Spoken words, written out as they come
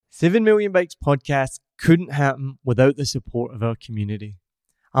7 Million Bikes podcast couldn't happen without the support of our community.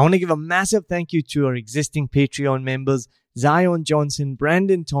 I want to give a massive thank you to our existing Patreon members, Zion Johnson,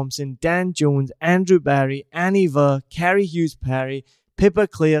 Brandon Thompson, Dan Jones, Andrew Barry, Annie Ver, Carrie Hughes Parry, Pippa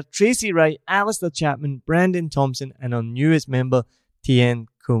Clare, Tracy Wright, Alistair Chapman, Brandon Thompson, and our newest member, Tien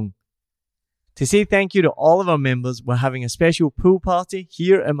Kung. To say thank you to all of our members, we're having a special pool party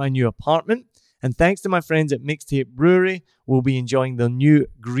here at my new apartment. And thanks to my friends at Mixtape Brewery, we'll be enjoying their new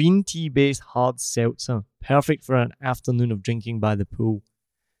green tea-based hard seltzer, perfect for an afternoon of drinking by the pool.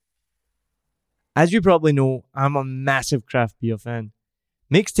 As you probably know, I'm a massive craft beer fan.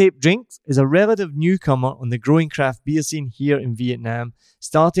 Mixtape Drinks is a relative newcomer on the growing craft beer scene here in Vietnam,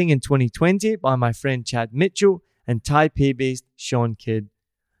 starting in 2020 by my friend Chad Mitchell and Taipei-based Sean Kidd.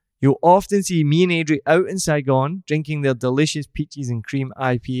 You'll often see me and Adri out in Saigon drinking their delicious peaches and cream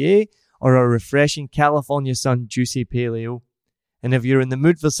IPA or a refreshing California Sun Juicy Pale Ale. And if you're in the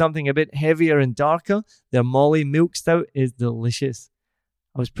mood for something a bit heavier and darker, their Molly Milk Stout is delicious.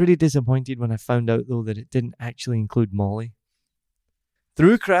 I was pretty disappointed when I found out though that it didn't actually include Molly.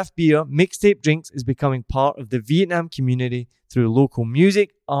 Through craft beer, Mixtape Drinks is becoming part of the Vietnam community through local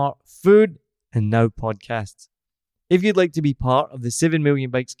music, art, food, and now podcasts. If you'd like to be part of the 7 Million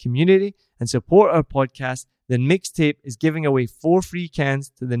Bikes community and support our podcast, then Mixtape is giving away 4 free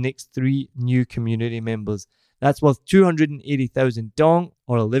cans to the next 3 new community members. That's worth 280,000 dong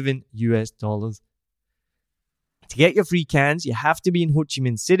or $11 US. To get your free cans, you have to be in Ho Chi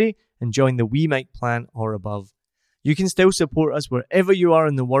Minh City and join the We Mic plan or above. You can still support us wherever you are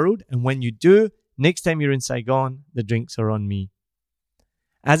in the world, and when you do, next time you're in Saigon, the drinks are on me.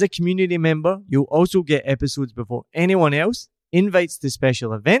 As a community member, you'll also get episodes before anyone else, invites to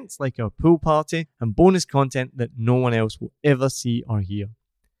special events like our pool party, and bonus content that no one else will ever see or hear.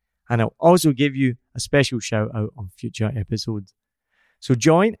 And I'll also give you a special shout out on future episodes. So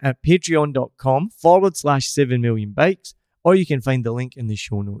join at patreon.com/7 million bikes, or you can find the link in the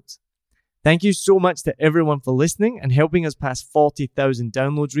show notes. Thank you so much to everyone for listening and helping us pass 40,000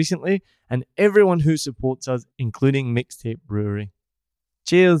 downloads recently, and everyone who supports us, including Mixtape Brewery.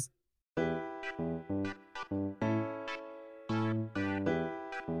 Cheers!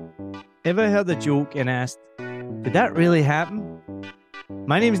 Ever heard the joke and asked, did that really happen?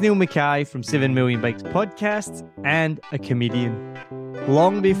 My name is Neil Mackay from 7 Million Bikes Podcasts and a comedian.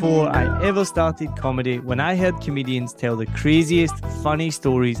 Long before I ever started comedy, when I heard comedians tell the craziest, funny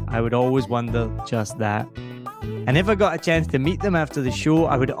stories, I would always wonder just that. And if I got a chance to meet them after the show,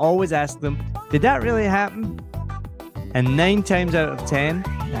 I would always ask them, did that really happen? And 9 times out of 10,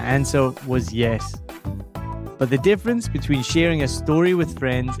 the answer was yes. But the difference between sharing a story with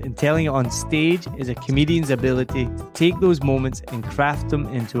friends and telling it on stage is a comedian's ability to take those moments and craft them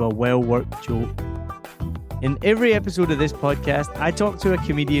into a well-worked joke. In every episode of this podcast, I talk to a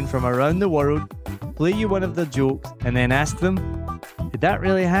comedian from around the world, play you one of their jokes, and then ask them, did that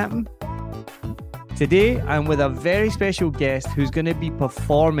really happen? Today, I'm with a very special guest who's going to be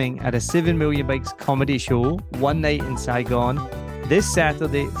performing at a 7 Million Bikes comedy show one night in Saigon this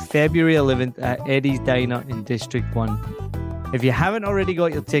Saturday, February 11th at Eddie's Diner in District 1. If you haven't already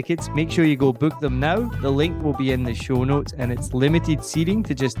got your tickets, make sure you go book them now. The link will be in the show notes, and it's limited seating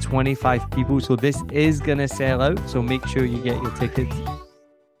to just 25 people, so this is going to sell out, so make sure you get your tickets.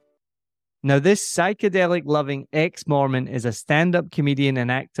 Now, this psychedelic-loving ex-Mormon is a stand-up comedian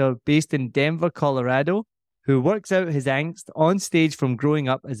and actor based in Denver, Colorado, who works out his angst on stage from growing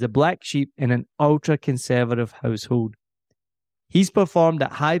up as the black sheep in an ultra-conservative household. He's performed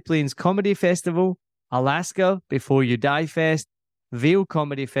at High Plains Comedy Festival, Alaska Before You Die Fest, Vail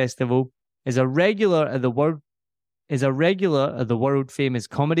Comedy Festival, is a regular at the world famous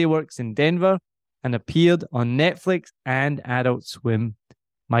Comedy Works in Denver, and appeared on Netflix and Adult Swim.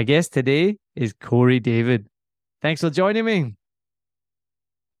 My guest today is Korey David. Thanks for joining me.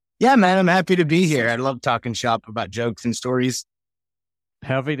 Yeah, man, I'm happy to be here. I love talking shop about jokes and stories.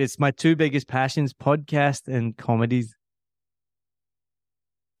 Perfect. It's my 2 biggest passions, podcast and comedies.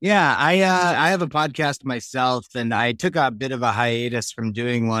 Yeah, I have a podcast myself, and I took a bit of a hiatus from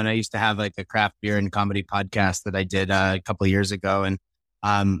doing one. I used to have like a craft beer and comedy podcast that I did a couple of years ago. And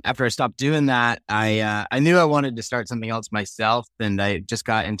after I stopped doing that, I knew I wanted to start something else myself. And I just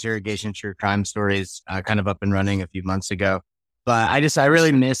got Interrogation True Crime Stories kind of up and running a few months ago. But I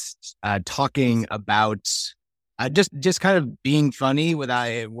really missed talking about just kind of being funny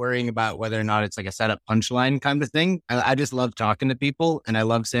without worrying about whether or not it's like a setup punchline kind of thing. I just love talking to people, and I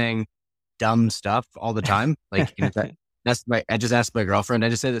love saying dumb stuff all the time. Like, I just asked my girlfriend, I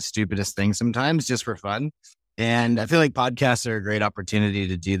just say the stupidest thing sometimes just for fun. And I feel like podcasts are a great opportunity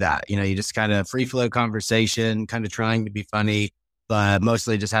to do that. You know, you just kind of free flow conversation, kind of trying to be funny, but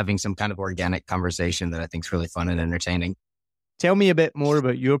mostly just having some kind of organic conversation that I think is really fun and entertaining. Tell me a bit more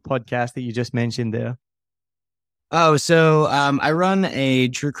about your podcast that you just mentioned there. Oh, so I run a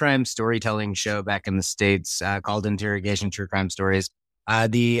true crime storytelling show back in the States called Interrogation True Crime Stories.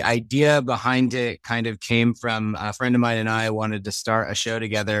 The idea behind it kind of came from a friend of mine and I wanted to start a show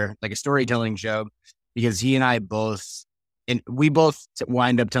together, like a storytelling show, because he and I both, and we both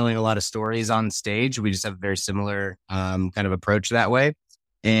wind up telling a lot of stories on stage. We just have a very similar kind of approach that way.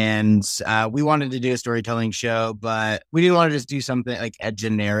 And we wanted to do a storytelling show, but we didn't want to just do something like a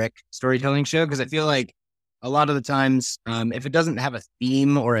generic storytelling show, because I feel like a lot of the times, if it doesn't have a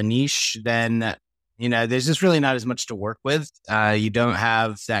theme or a niche, then, there's just really not as much to work with. You don't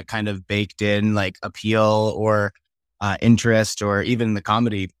have that kind of baked in like appeal or interest, or even the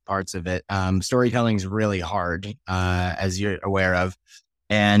comedy parts of it. Storytelling is really hard, as you're aware of.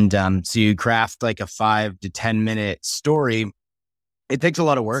 And so you craft like a 5 to 10 minute story. It takes a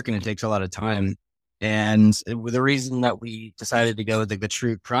lot of work and it takes a lot of time. And the reason that we decided to go with the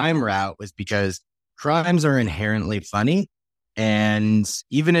true crime route was because crimes are inherently funny. And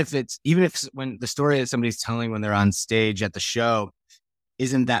even if when the story that somebody's telling when they're on stage at the show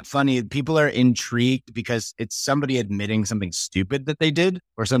isn't that funny, people are intrigued because it's somebody admitting something stupid that they did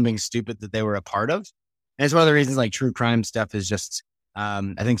or something stupid that they were a part of. And it's one of the reasons like true crime stuff is just,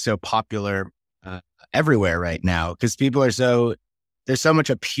 I think, so popular everywhere right now, because people are there's so much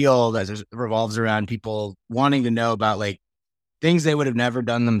appeal that revolves around people wanting to know about like things they would have never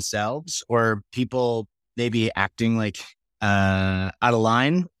done themselves, or people maybe acting like out of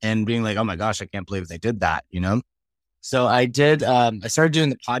line and being like, oh my gosh, I can't believe they did that, So I started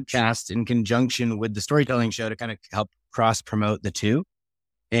doing the podcast in conjunction with the storytelling show to kind of help cross promote the two.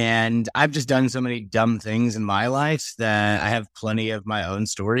 And I've just done so many dumb things in my life that I have plenty of my own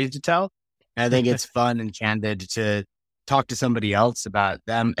stories to tell. And I think it's fun and candid to talk to somebody else about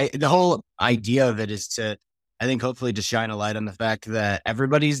them. The whole idea of it is to, I think, hopefully just shine a light on the fact that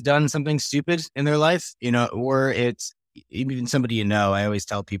everybody's done something stupid in their life, or it's even somebody, I always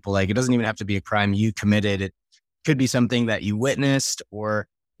tell people, like, it doesn't even have to be a crime you committed. It could be something that you witnessed, or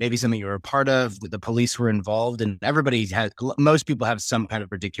maybe something you were a part of, the police were involved, and most people have some kind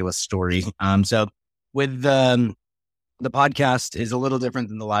of ridiculous story. So with the podcast is a little different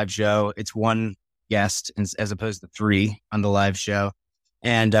than the live show. It's one guest as opposed to 3 on the live show.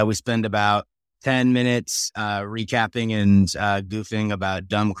 And we spend about 10 minutes recapping and goofing about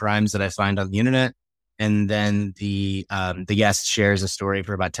dumb crimes that I find on the internet. And then the guest shares a story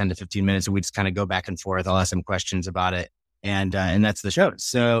for about 10 to 15 minutes. And we just kind of go back and forth. I'll ask some questions about it. And that's the show.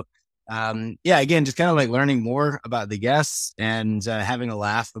 So, again, just kind of like learning more about the guests and having a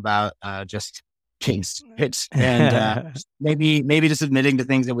laugh about just kings hits and maybe just admitting to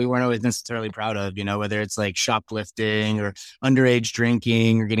things that we weren't always necessarily proud of, whether it's like shoplifting or underage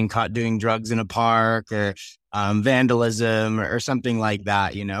drinking or getting caught doing drugs in a park or vandalism or something like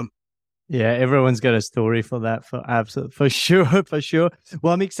that, Yeah, everyone's got a story for that, for sure.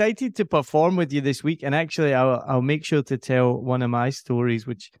 Well, I'm excited to perform with you this week, and actually, I'll make sure to tell one of my stories,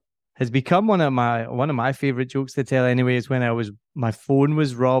 which has become one of my favorite jokes to tell. Anyway, is when my phone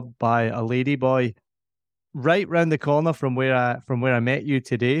was robbed by a ladyboy right round the corner from where I met you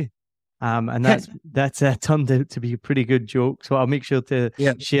today, and that's turned out to be a pretty good joke. So I'll make sure to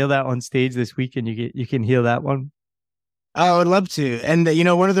share that on stage this week, and you can hear that one. I would love to. And,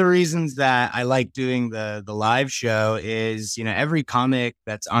 one of the reasons that I like doing the live show is, every comic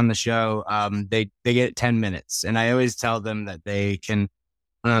that's on the show, they get 10 minutes. And I always tell them that they can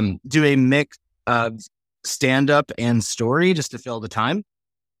do a mix of stand-up and story just to fill the time.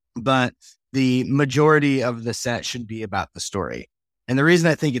 But the majority of the set should be about the story. And the reason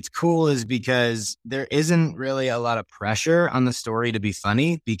I think it's cool is because there isn't really a lot of pressure on the story to be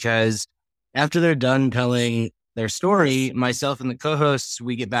funny, because after they're done telling their story, myself and the co-hosts,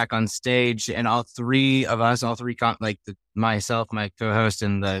 we get back on stage, and all three of us, myself, my co-host,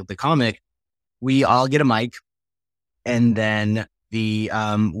 and the comic, we all get a mic, and then the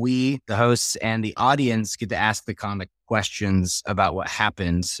hosts and the audience get to ask the comic questions about what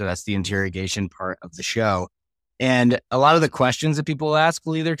happened. So that's the interrogation part of the show. And a lot of the questions that people ask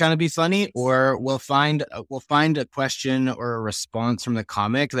will either kind of be funny, or we'll find a question or a response from the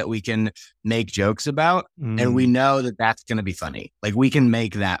comic that we can make jokes about. And we know that that's going to be funny. Like, we can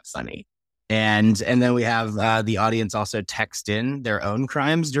make that funny. And then we have the audience also text in their own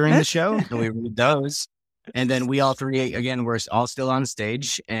crimes during the show, and we read those. And then we all three, again, we're all still on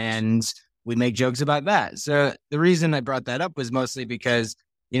stage, and we make jokes about that. So the reason I brought that up was mostly because,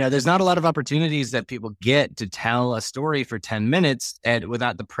 there's not a lot of opportunities that people get to tell a story for 10 minutes and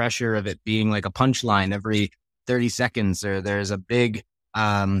without the pressure of it being like a punchline every 30 seconds, or there's a big,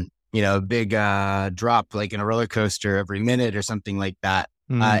 drop like in a roller coaster every minute or something like that.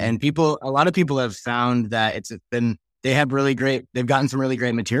 And a lot of people have found that they've gotten some really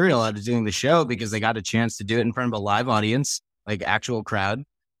great material out of doing the show because they got a chance to do it in front of a live audience, like actual crowd.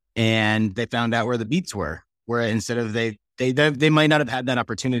 And they found out where the beats were, where instead of they might not have had that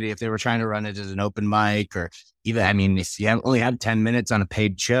opportunity if they were trying to run it as an open mic, or even, I mean, if you only have 10 minutes on a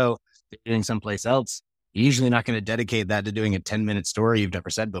paid show doing someplace else, you're usually not going to dedicate that to doing a 10-minute story you've never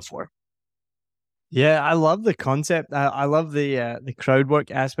said before. Yeah, I love the concept. I love the crowd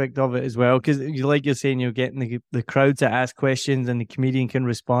work aspect of it as well, because like you're saying, you're getting the crowd to ask questions and the comedian can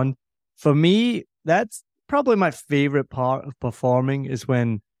respond. For me, that's probably my favorite part of performing is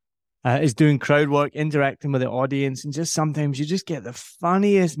when is doing crowd work, interacting with the audience, and just sometimes you just get the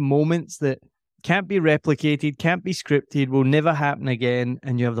funniest moments that can't be replicated, can't be scripted, will never happen again,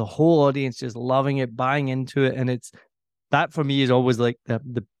 and you have the whole audience just loving it, buying into it, and that for me is always like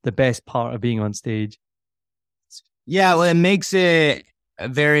the best part of being on stage. Yeah, well, it makes it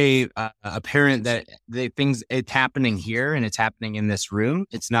very apparent that it's happening here and it's happening in this room.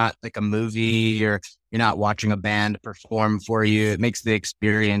 It's not like a movie, or you're not watching a band perform for you. It makes the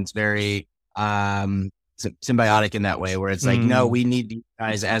experience very symbiotic in that way, where it's like, no, we need you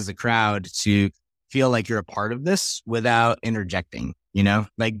guys as the crowd to feel like you're a part of this without interjecting,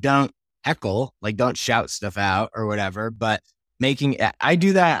 like don't heckle, like don't shout stuff out or whatever, but I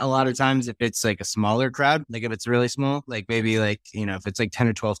do that a lot of times if it's like a smaller crowd, like if it's really small, like maybe like, if it's like 10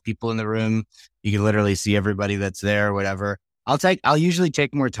 or 12 people in the room, you can literally see everybody that's there or whatever. I'll usually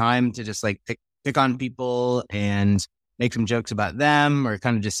take more time to just like pick on people and make some jokes about them, or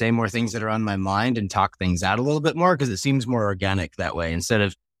kind of just say more things that are on my mind and talk things out a little bit more, because it seems more organic that way. Instead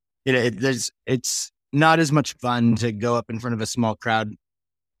of, it's not as much fun to go up in front of a small crowd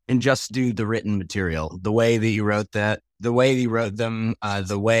and just do the written material, the way that you wrote that, the way you wrote them,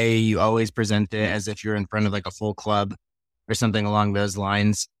 the way you always present it as if you're in front of like a full club or something along those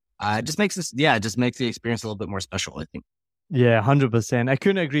lines. It just makes the experience a little bit more special, I think. Yeah, 100%. I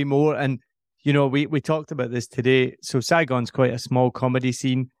couldn't agree more. And, we talked about this today. So Saigon's quite a small comedy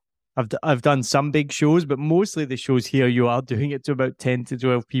scene. I've done some big shows, but mostly the shows here, you are doing it to about 10 to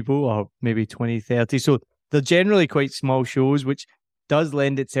 12 people, or maybe 20, 30. So they're generally quite small shows, which does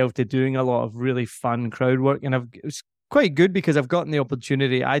lend itself to doing a lot of really fun crowd work. And it's quite good because I've gotten the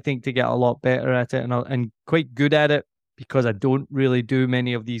opportunity, I think, to get a lot better at it and quite good at it, because I don't really do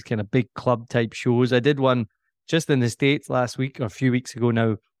many of these kind of big club type shows. I did one just in the States last week, or a few weeks ago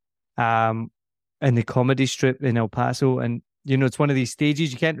now, in the Comedy Strip in El Paso. And, it's one of these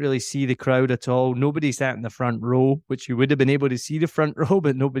stages, you can't really see the crowd at all. Nobody sat in the front row, which you would have been able to see the front row,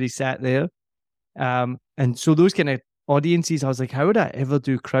 but nobody sat there. And so those kind of audiences, I was like, how would I ever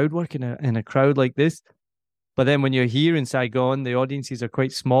do crowd work in a crowd like this? But then when you're here in Saigon, the audiences are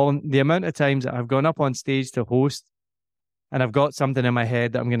quite small. And the amount of times that I've gone up on stage to host and I've got something in my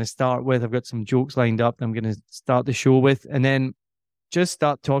head that I'm going to start with, I've got some jokes lined up that I'm going to start the show with, and then just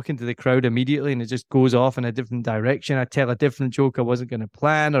start talking to the crowd immediately, and it just goes off in a different direction. I tell a different joke I wasn't going to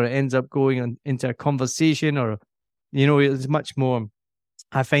plan, or it ends up going into a conversation, or, it's much more,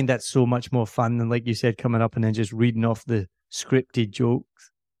 I find that so much more fun than, like you said, coming up and then just reading off the scripted jokes.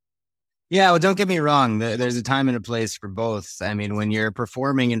 Yeah, well, don't get me wrong. There's a time and a place for both. I mean, when you're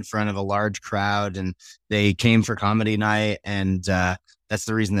performing in front of a large crowd and they came for comedy night, and that's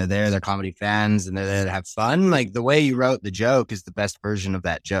the reason they're there. They're comedy fans and they're there to have fun. Like, the way you wrote the joke is the best version of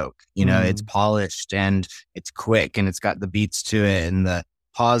that joke. It's polished and it's quick and it's got the beats to it and the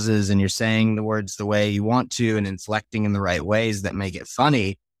pauses, and you're saying the words the way you want to and inflecting in the right ways that make it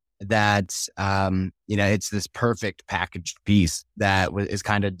funny. That, it's this perfect packaged piece that is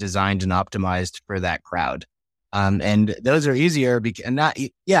kind of designed and optimized for that crowd. And those are easier they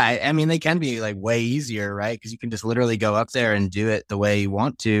can be like way easier, right? Because you can just literally go up there and do it the way you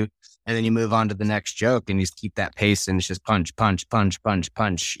want to. And then you move on to the next joke and you just keep that pace, and it's just punch, punch, punch, punch,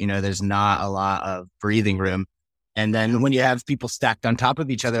 punch. There's not a lot of breathing room. And then when you have people stacked on top of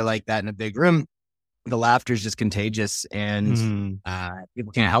each other like that in a big room, the laughter is just contagious, and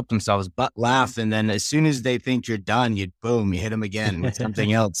people can't help themselves but laugh. And then as soon as they think you're done, you hit them again with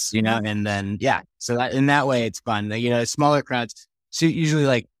something else, and then, so that, in that way, it's fun. Smaller crowds, so usually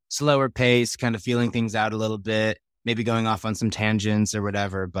like slower pace, kind of feeling things out a little bit, maybe going off on some tangents or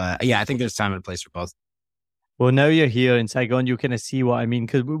whatever. But I think there's time and place for both. Well, now you're here in Saigon, you kind of see what I mean,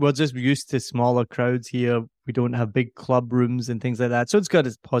 because we're just used to smaller crowds here. We don't have big club rooms and things like that. So it's got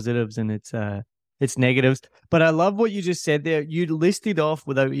its positives and its negatives. But I love what you just said there. You listed off,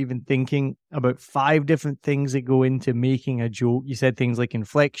 without even thinking, about 5 different things that go into making a joke. You said things like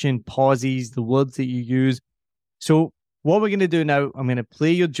inflection, pauses, the words that you use. So what we're going to do now, I'm going to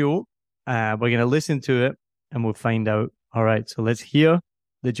play your joke. We're going to listen to it and we'll find out. All right, so let's hear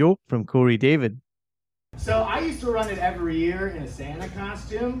the joke from Korey David. So I used to run it every year in a Santa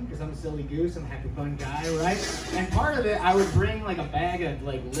costume because I'm a silly goose, I'm a happy fun guy, right? And part of it, I would bring like a bag of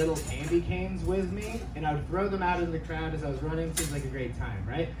like little candy canes with me, and I would throw them out in the crowd as I was running. Seems like a great time,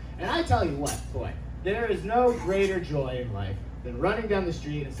 right? And I tell you what, boy, there is no greater joy in life than running down the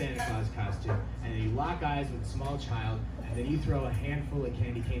street in a Santa Claus costume, and then you lock eyes with a small child, and then you throw a handful of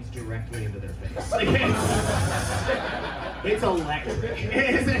candy canes directly into their face. Like, it's electric.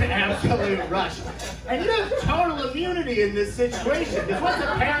 It is an absolute rush. And you have total immunity in this situation, because what's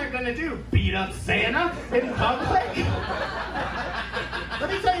a parent going to do? Beat up Santa in public? Let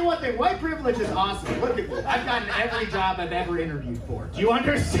me tell you one thing, white privilege is awesome. Look at me. I've gotten every job I've ever interviewed for. Do you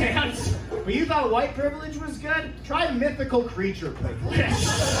understand? When you thought white privilege was good, try mythical creature privilege.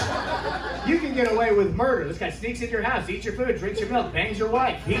 You can get away with murder. This guy sneaks into your house, eats your food, drinks your milk, bangs your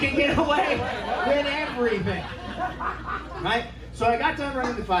wife. He can get away with everything. Right? So I got done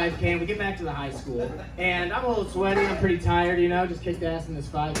running the 5K, and we get back to the high school, and I'm a little sweaty, I'm pretty tired, you know, just kicked ass in this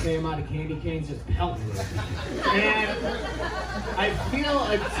 5K, I'm out of candy canes, just pelting with it. And I feel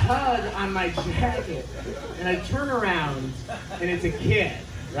a tug on my jacket, and I turn around, and it's a kid,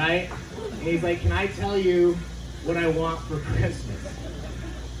 right? And he's like, can I tell you what I want for Christmas?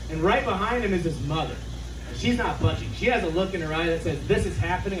 And right behind him is his mother. She's not budging. She has a look in her eye that says, this is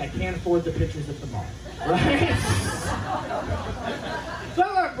happening, I can't afford the pictures at the mall. Right? So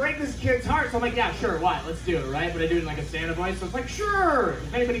I want to break this kid's heart. So I'm like, yeah, sure, what? Let's do it, right? But I do it in like a Santa voice. So it's like, sure.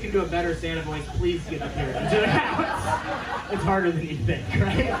 If anybody can do a better Santa voice, please get up here and do it now. It's harder than you think,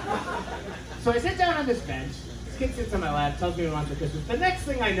 right? So I sit down on this bench. This kid sits on my lap, tells me what he wants for Christmas. The next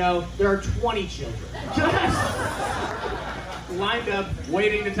thing I know, there are 20 children. Just lined up,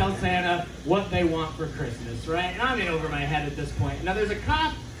 waiting to tell Santa what they want for Christmas, right? And I'm in over my head at this point. Now there's a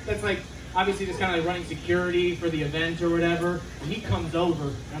cop that's like, obviously just kind of like running security for the event or whatever, and he comes over,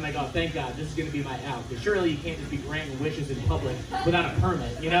 and I'm like, oh, thank God, this is going to be my out, because surely you can't just be granting wishes in public without a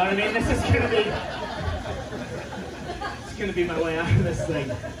permit, you know what I mean? This is going to be my way out of this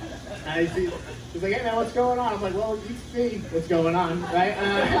thing. I see, he's like, hey man, what's going on? I'm like, well, you see what's going on, right?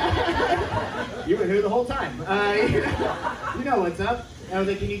 You were here the whole time. You know what's up. And I was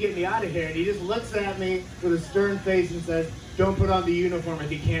like, can you get me out of here? And he just looks at me with a stern face and says, don't put on the uniform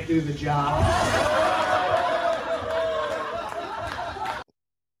if you can't do the job.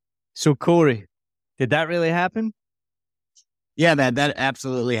 So Korey, did that really happen? Yeah, man, that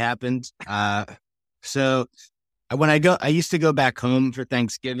absolutely happened. So when I used to go back home for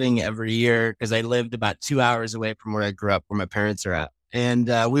Thanksgiving every year because I lived about 2 hours away from where I grew up, where my parents are at.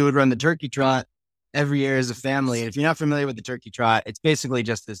 And we would run the turkey trot every year as a family. And if you're not familiar with the turkey trot, it's basically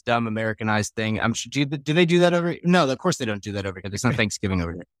just this dumb Americanized thing. I'm sure, do they do that over here? No, of course they don't do that over here. There's not Thanksgiving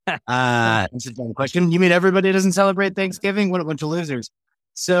over here. It's a dumb question. You mean everybody doesn't celebrate Thanksgiving? What a bunch of losers.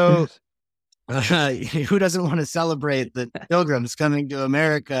 So who doesn't want to celebrate the pilgrims coming to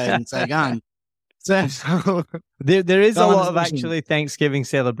America in Saigon? So there is a lot of actually Thanksgiving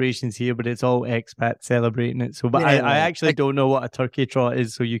celebrations here, but it's all expats celebrating it. So, but I actually don't know what a turkey trot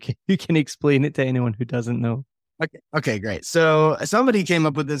is, so you can explain it to anyone who doesn't know. Okay, great. So somebody came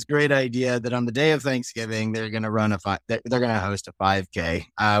up with this great idea that on the day of Thanksgiving they're going to they're going to host a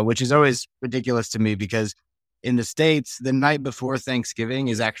 5K, which is always ridiculous to me because in the States, the night before Thanksgiving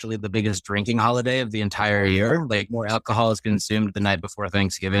is actually the biggest drinking holiday of the entire year. Like more alcohol is consumed the night before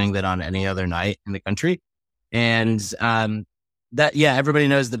Thanksgiving than on any other night in the country. And everybody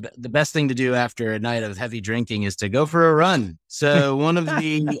knows the best thing to do after a night of heavy drinking is to go for a run. So one of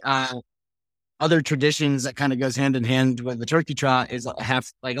the other traditions that kind of goes hand in hand with the turkey trot is a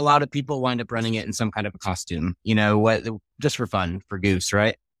lot of people wind up running it in some kind of a costume, just for fun, for goose,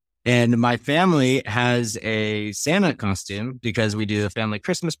 right? And my family has a Santa costume because we do a family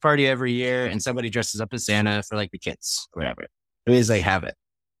Christmas party every year and somebody dresses up as Santa for like the kids or whatever. It is they have it.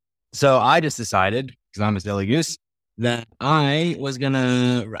 So I just decided, because I'm a silly goose, that I'm going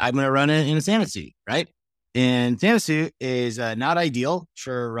to run it in a Santa suit, right? And Santa suit is not ideal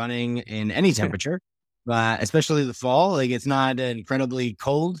for running in any temperature, but especially the fall. Like it's not incredibly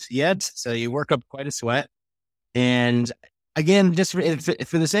cold yet. So you work up quite a sweat. And again, just for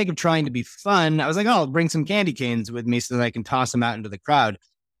the sake of trying to be fun, I was like, oh, I'll bring some candy canes with me so that I can toss them out into the crowd.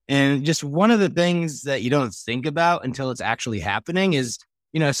 And just one of the things that you don't think about until it's actually happening is,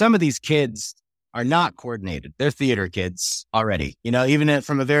 some of these kids are not coordinated. They're theater kids already. Even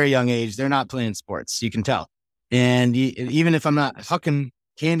from a very young age, they're not playing sports. You can tell. And even if I'm not hucking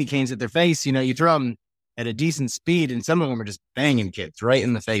candy canes at their face, you throw them at a decent speed and some of them are just banging kids right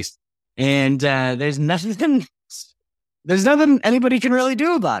in the face. And there's nothing there's nothing anybody can really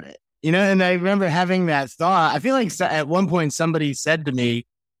do about it, And I remember having that thought. I feel like at one point somebody said to me,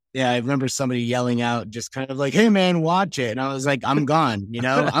 I remember somebody yelling out, just kind of like, "Hey man, watch it." And I was like, "I'm gone,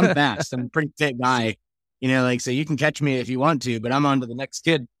 I'm fast. I'm a pretty fit guy, so you can catch me if you want to, but I'm on to the next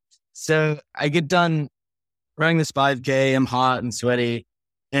kid." So I get done running this 5K. I'm hot and sweaty,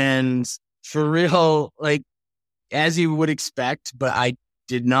 and for real, like as you would expect, but I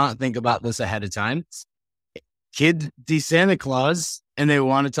did not think about this ahead of time. Kid the Santa Claus, and they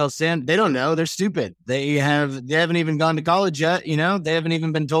want to tell Santa. They don't know. They're stupid. They haven't even gone to college yet. They haven't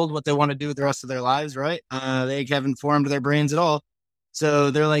even been told what they want to do with the rest of their lives. Right. They haven't formed their brains at all. So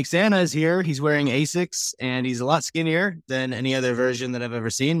they're like, Santa is here. He's wearing Asics and he's a lot skinnier than any other version that I've ever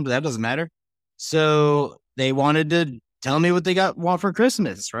seen, but that doesn't matter. So they wanted to tell me what they want for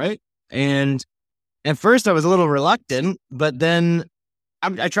Christmas. Right. And at first I was a little reluctant, but then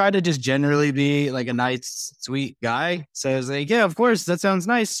I try to just generally be like a nice, sweet guy. So I was like, yeah, of course, that sounds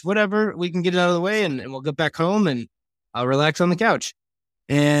nice. Whatever, we can get it out of the way and we'll get back home and I'll relax on the couch.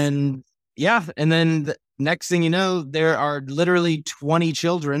 And yeah, and then the next thing you know, there are literally 20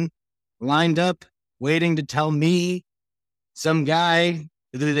 children lined up waiting to tell me, some guy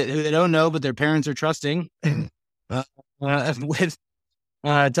who they don't know, but their parents are trusting, with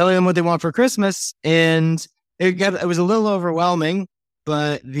telling them what they want for Christmas. And it was a little overwhelming.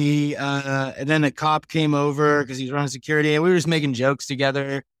 But and then a cop came over because he's running security and we were just making jokes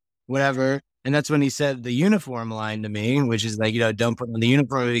together, whatever. And that's when he said the uniform line to me, which is like, don't put on the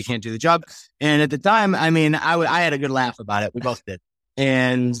uniform if you can't do the job. And at the time, I mean, I had a good laugh about it. We both did.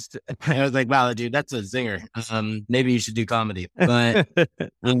 And I was like, wow, dude, that's a zinger. Maybe you should do comedy. But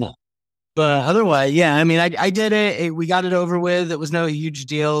otherwise, yeah, I mean, I did it. We got it over with. It was no huge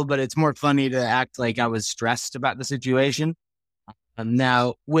deal, but it's more funny to act like I was stressed about the situation.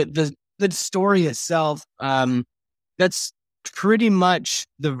 Now, with the story itself, that's pretty much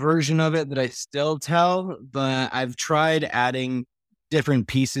the version of it that I still tell, but I've tried adding different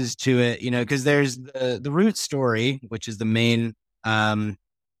pieces to it, because there's the root story, which is the main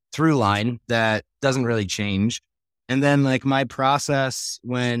through line that doesn't really change. And then like my process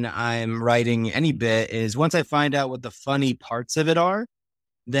when I'm writing any bit is once I find out what the funny parts of it are,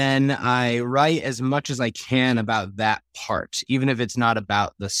 then I write as much as I can about that part, even if it's not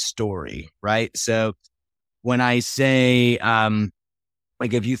about the story, right? So when I say,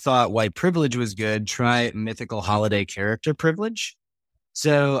 like if you thought white privilege was good, try mythical holiday character privilege.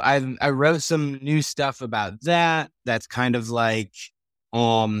 So I wrote some new stuff about that. That's kind of like,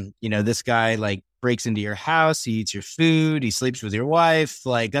 this guy like breaks into your house, he eats your food, he sleeps with your wife,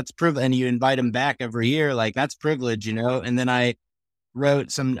 like that's privilege, and you invite him back every year, like that's privilege, And then I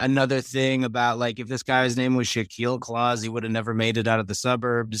wrote another thing about like if this guy's name was Shaquille Claus, he would have never made it out of the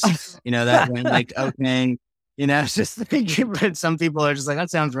suburbs. That went like okay. It's just thinking, but some people are just like,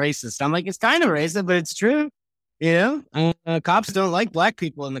 that sounds racist. I'm like, it's kind of racist, but it's true. Cops don't like black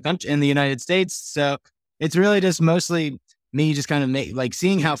people in the country, in the United States. So it's really just mostly me just kind of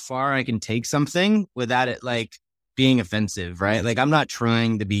seeing how far I can take something without it like being offensive, right? Like I'm not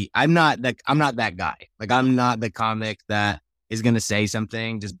that guy. Like I'm not the comic that is going to say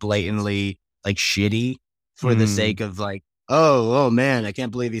something just blatantly like shitty for the sake of like, oh man, I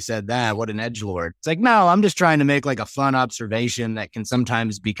can't believe he said that. What an edgelord. It's like, no, I'm just trying to make like a fun observation that can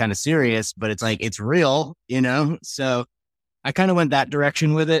sometimes be kind of serious, but it's like, it's real, So I kind of went that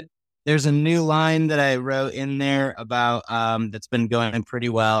direction with it. There's a new line that I wrote in there about, that's been going pretty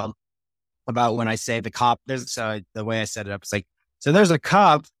well about when I say the cop, the way I set it up, it's like, so there's a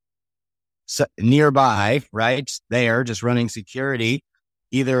cop nearby, right there, just running security,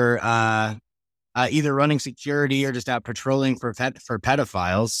 either running security or just out patrolling for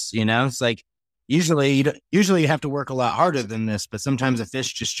pedophiles. It's like usually you have to work a lot harder than this, but sometimes a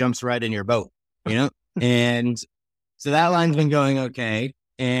fish just jumps right in your boat, And so that line's been going okay,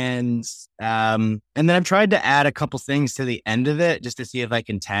 and then I've tried to add a couple things to the end of it just to see if I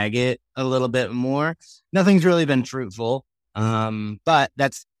can tag it a little bit more. Nothing's really been fruitful. But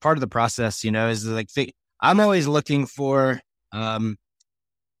that's part of the process, is like, I'm always looking for,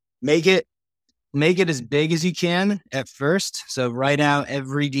 make it as big as you can at first. So write out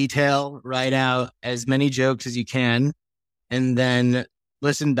every detail, write out as many jokes as you can, and then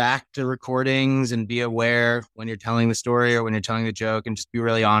listen back to recordings and be aware when you're telling the story or when you're telling the joke, and just be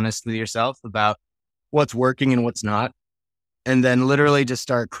really honest with yourself about what's working and what's not. And then literally just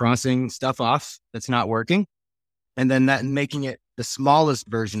start crossing stuff off that's not working. And then that making it the smallest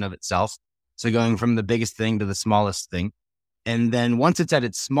version of itself. So going from the biggest thing to the smallest thing. And then once it's at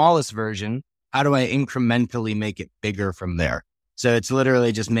its smallest version, how do I incrementally make it bigger from there? So it's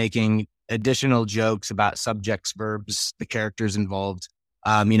literally just making additional jokes about subjects, verbs, the characters involved.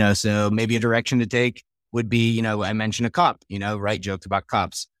 So maybe a direction to take would be, I mentioned a cop, write jokes about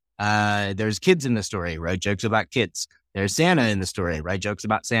cops. There's kids in the story, write jokes about kids. There's Santa in the story, write jokes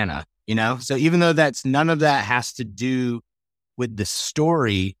about Santa, So even though none of that has to do with the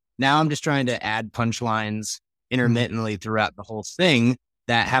story, now I'm just trying to add punchlines intermittently throughout the whole thing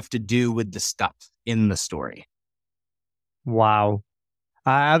that have to do with the stuff in the story. Wow.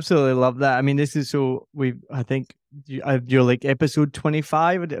 I absolutely love that. I mean, this is I think you're like episode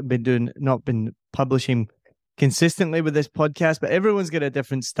 25. I've not been publishing consistently with this podcast, but everyone's got a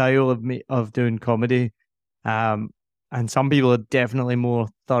different style of doing comedy. And some people are definitely more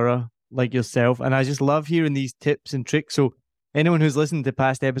thorough like yourself. And I just love hearing these tips and tricks. So anyone who's listened to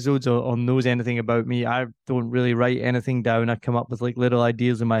past episodes or knows anything about me, I don't really write anything down. I come up with like little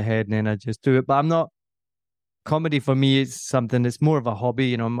ideas in my head and then I just do it. But comedy for me is something that's more of a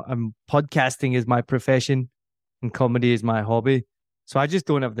hobby. I'm podcasting is my profession and comedy is my hobby. So I just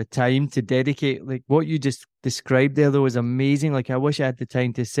don't have the time to dedicate. Like what you just described there, though, is amazing. Like I wish I had the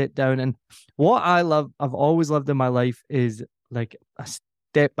time to sit down. And what I've always loved in my life is like a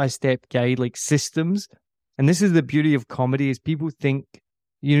step-by-step guide, like systems. And this is the beauty of comedy is people think,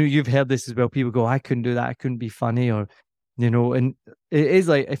 you've heard this as well. People go, I couldn't do that. I couldn't be funny and it is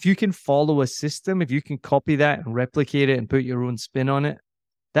like, if you can follow a system, if you can copy that and replicate it and put your own spin on it,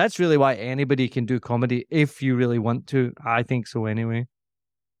 that's really why anybody can do comedy if you really want to. I think so anyway.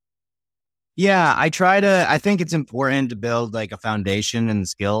 Yeah, I think it's important to build like a foundation and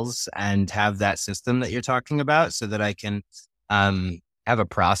skills and have that system that you're talking about so that I can have a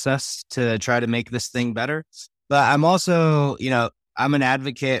process to try to make this thing better. But I'm also, I'm an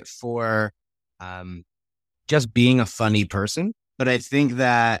advocate for just being a funny person. But I think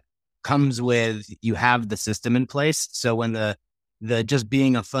that comes with you have the system in place. So when the just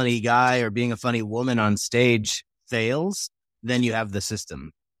being a funny guy or being a funny woman on stage fails, then you have the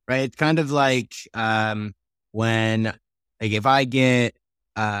system, right? It's kind of like when, like if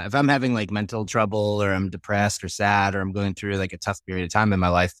I'm having like mental trouble or I'm depressed or sad or I'm going through like a tough period of time in my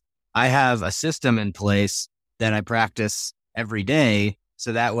life, I have a system in place that I practice every day.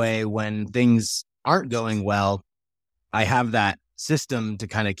 So that way, when things aren't going well, I have that system to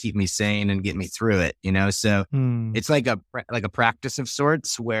kind of keep me sane and get me through it, So it's like a practice of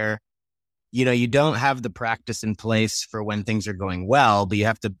sorts where, you don't have the practice in place for when things are going well, but you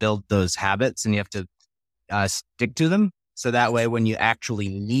have to build those habits and you have to stick to them. So that way, when you actually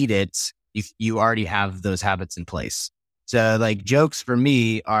need it, you already have those habits in place. So like jokes for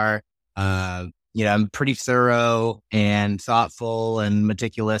me are, I'm pretty thorough and thoughtful and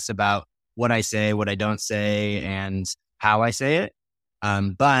meticulous about what I say, what I don't say, and how I say it.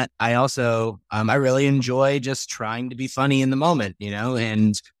 But I also, I really enjoy just trying to be funny in the moment,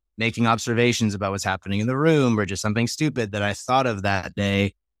 and making observations about what's happening in the room or just something stupid that I thought of that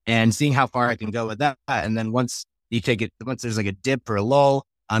day and seeing how far I can go with that. And then once there's like a dip or a lull,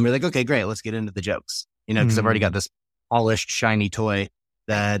 you're like, okay, great, let's get into the jokes, because I've already got this polished, shiny toy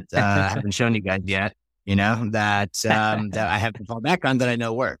that I haven't shown you guys yet, that I have to fall back on that I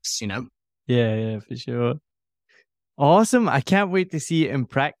know works, Yeah, for sure. Awesome. I can't wait to see it in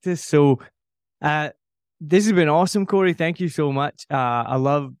practice. So this has been awesome, Korey. Thank you so much. I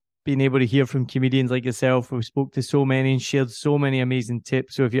love being able to hear from comedians like yourself. We spoke to so many and shared so many amazing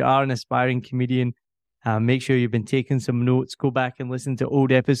tips. So if you are an aspiring comedian, make sure you've been taking some notes. Go back and listen to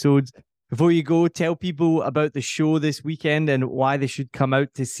old episodes. Before you go, tell people about the show this weekend and why they should come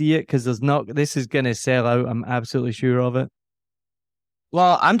out to see it, because this is going to sell out. I'm absolutely sure of it.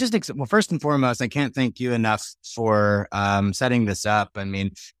 Well, first and foremost, I can't thank you enough for setting this up. I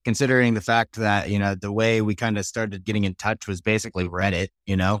mean, considering the fact that, the way we kind of started getting in touch was basically Reddit,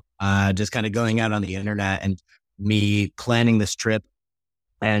 just kind of going out on the internet and me planning this trip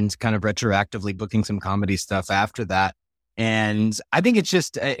and kind of retroactively booking some comedy stuff after that. And I think it's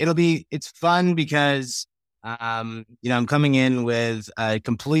just, it's fun because, I'm coming in with a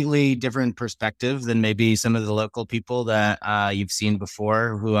completely different perspective than maybe some of the local people that you've seen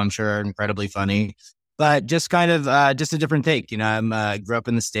before, who I'm sure are incredibly funny, but just kind of just a different take. I grew up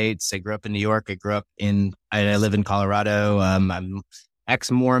in the States. I grew up in New York. I live in Colorado. I'm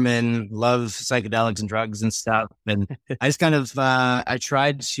ex-Mormon, love psychedelics and drugs and stuff. And I just kind of, I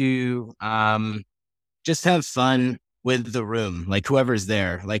tried to just have fun with the room, like whoever's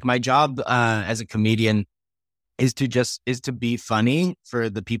there. Like my job as a comedian is to be funny for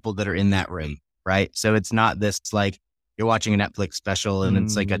the people that are in that room, right? So it's not this like you're watching a Netflix special and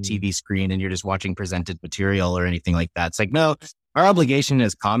it's like a TV screen and you're just watching presented material or anything like that. It's like, no, our obligation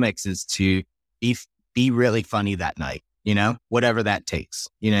as comics is to be really funny that night, whatever that takes.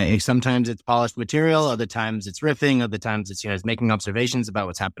 Sometimes it's polished material, other times it's riffing, other times it's, it's making observations about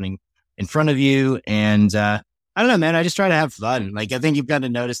what's happening in front of you. And I don't know, man, I just try to have fun. Like, I think you've got to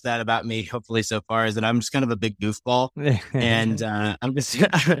notice that about me, hopefully so far, is that I'm just kind of a big goofball. And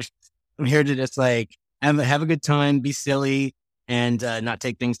I'm here to just like have a good time, be silly, and not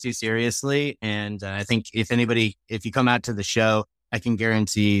take things too seriously. And I think if you come out to the show, I can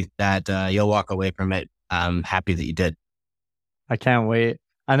guarantee that you'll walk away from it happy that you did. I can't wait.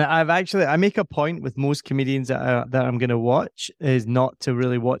 And I make a point with most comedians that I'm going to watch is not to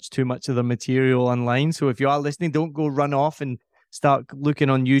really watch too much of the material online. So if you are listening, don't go run off and start looking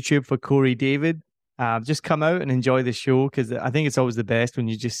on YouTube for Korey David. Just come out and enjoy the show, because I think it's always the best when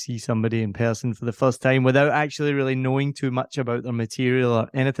you just see somebody in person for the first time without actually really knowing too much about their material or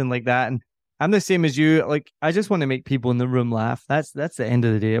anything like that. And I'm the same as you. Like, I just want to make people in the room laugh. That's the end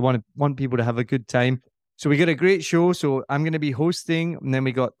of the day. I want people to have a good time. So we got a great show. So I'm going to be hosting. And then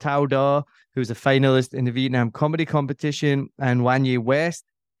we got Tao Da, who's a finalist in the Vietnam comedy competition, and Wanye West,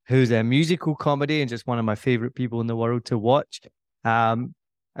 who's a musical comedy and just one of my favorite people in the world to watch.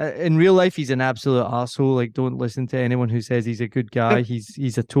 In real life, he's an absolute arsehole. Like, don't listen to anyone who says he's a good guy.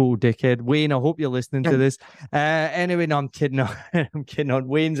 He's a total dickhead. Wayne, I hope you're listening to this. Anyway, no, I'm kidding. I'm kidding on.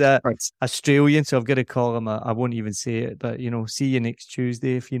 Wayne's Australian, so I've got to call him I won't even say it, but see you next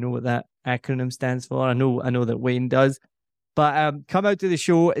Tuesday, if you know what that acronym stands for. I know that Wayne does. But come out to the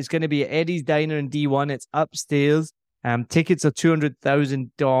show. It's going to be at Eddie's Diner in D1. It's upstairs. Tickets are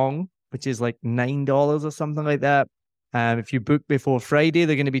 200,000 dong, which is like $9 or something like that. If you book before Friday,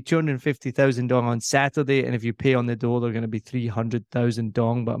 they're going to be 250,000 dong on Saturday. And if you pay on the door, they're going to be 300,000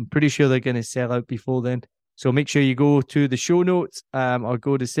 dong. But I'm pretty sure they're going to sell out before then. So make sure you go to the show notes or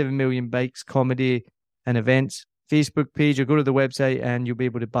go to 7 Million Bikes Comedy and Events Facebook page, or go to the website and you'll be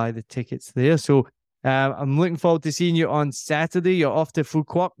able to buy the tickets there. So I'm looking forward to seeing you on Saturday. You're off to Phu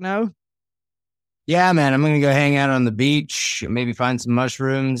Quoc now? Yeah, man, I'm going to go hang out on the beach, maybe find some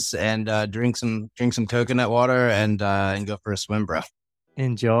mushrooms and drink some coconut water and go for a swim, bro.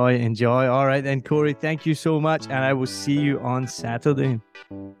 Enjoy. All right then, Korey, thank you so much. And I will see you on Saturday.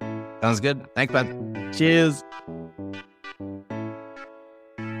 Sounds good. Thanks, bud. Cheers.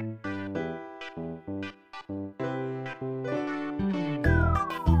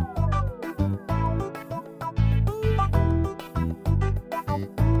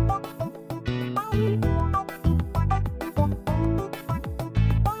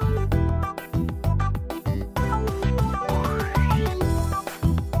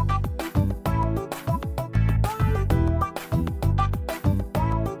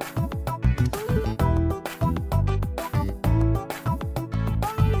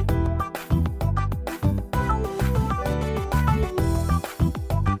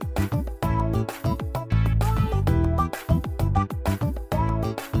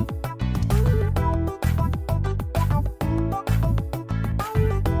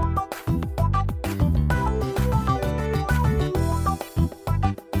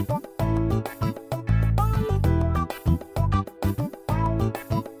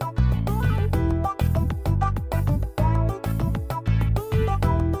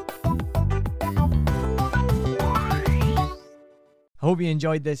 I hope you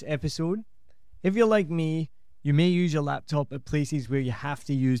enjoyed this episode. If you're like me, you may use your laptop at places where you have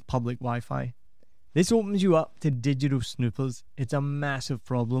to use public Wi-Fi. This opens you up to digital snoopers. It's a massive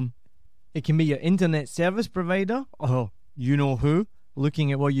problem. It can be your internet service provider, or you know who,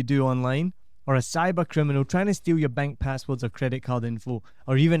 looking at what you do online, or a cyber criminal trying to steal your bank passwords or credit card info,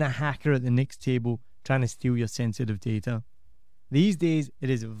 or even a hacker at the next table trying to steal your sensitive data. These days, it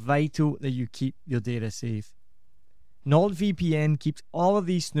is vital that you keep your data safe. NordVPN keeps all of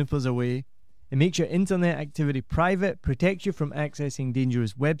these snoopers away. It makes your internet activity private, protects you from accessing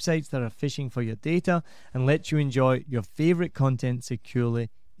dangerous websites that are phishing for your data, and lets you enjoy your favorite content securely,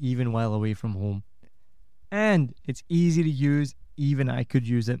 even while away from home. And it's easy to use, even I could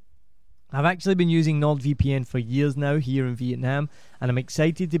use it. I've actually been using NordVPN for years now here in Vietnam, and I'm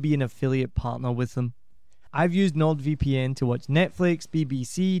excited to be an affiliate partner with them. I've used NordVPN to watch Netflix,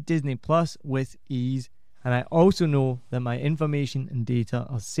 BBC, Disney Plus with ease. And I also know that my information and data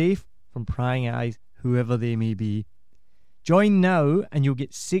are safe from prying eyes, whoever they may be. Join now and you'll get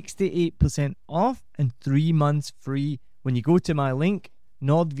 68% off and 3 months free when you go to my link,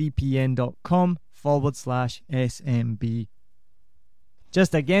 nordvpn.com/SMB.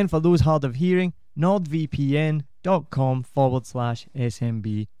 Just again, for those hard of hearing,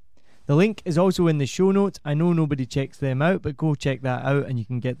 nordvpn.com/SMB. The link is also in the show notes. I know nobody checks them out, but go check that out and you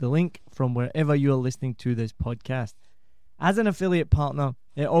can get the link from wherever you're listening to this podcast. As an affiliate partner,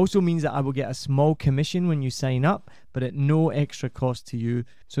 it also means that I will get a small commission when you sign up, but at no extra cost to you.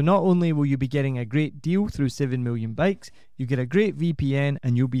 So not only will you be getting a great deal through 7 Million Bikes, you get a great VPN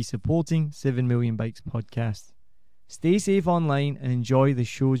and you'll be supporting 7 Million Bikes podcast. Stay safe online and enjoy the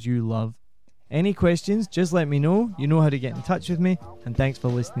shows you love. Any questions, just let me know. You know how to get in touch with me, and thanks for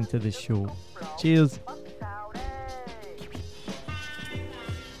listening to this show. Cheers.